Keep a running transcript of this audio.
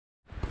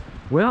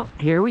Well,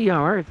 here we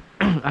are,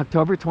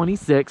 October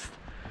 26th,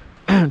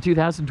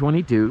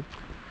 2022.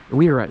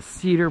 We are at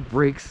Cedar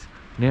Breaks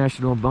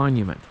National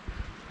Monument.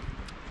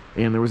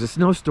 And there was a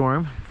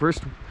snowstorm,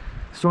 first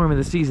storm of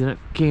the season. It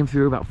came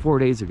through about 4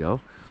 days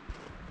ago.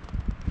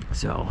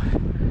 So,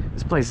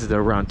 this place is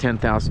around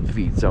 10,000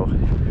 feet, so.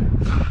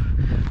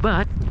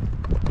 But,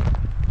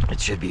 it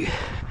should be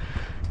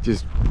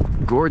just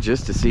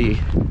gorgeous to see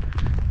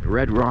the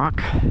red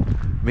rock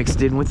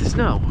mixed in with the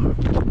snow.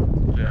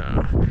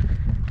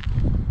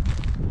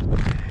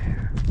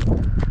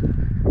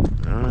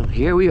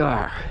 Here we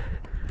are.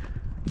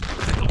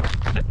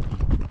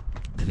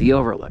 To the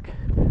overlook.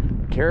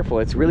 Careful,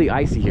 it's really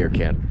icy here,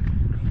 Ken.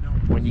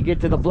 When you get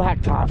to the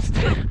blacktop,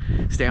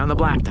 stay on the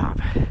blacktop.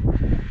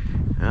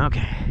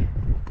 Okay.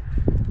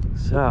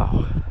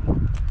 So,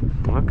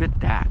 look at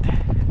that.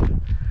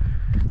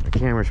 The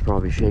camera's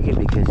probably shaking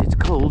because it's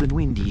cold and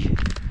windy.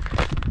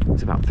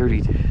 It's about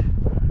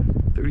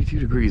 32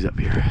 degrees up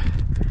here.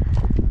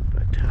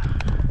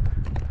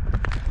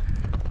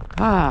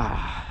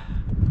 But,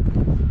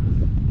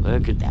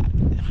 look at that.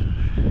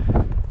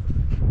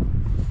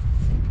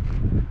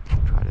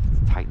 Try to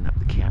tighten up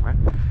the camera.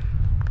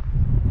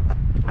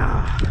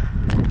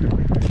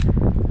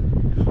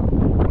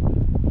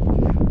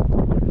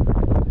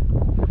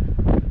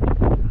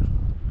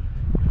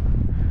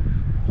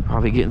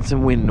 Probably getting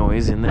some wind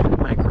noise in the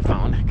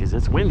microphone because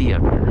it's windy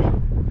up here.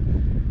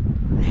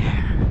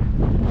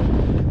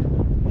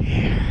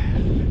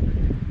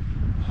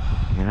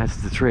 Yeah, that's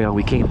the trail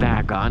we came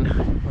back on.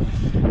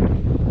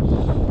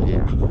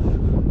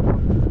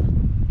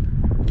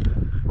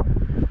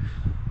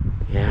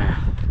 Yeah.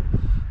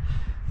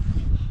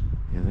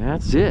 And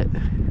that's it.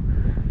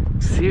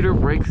 Cedar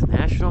Breaks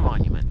National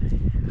Monument.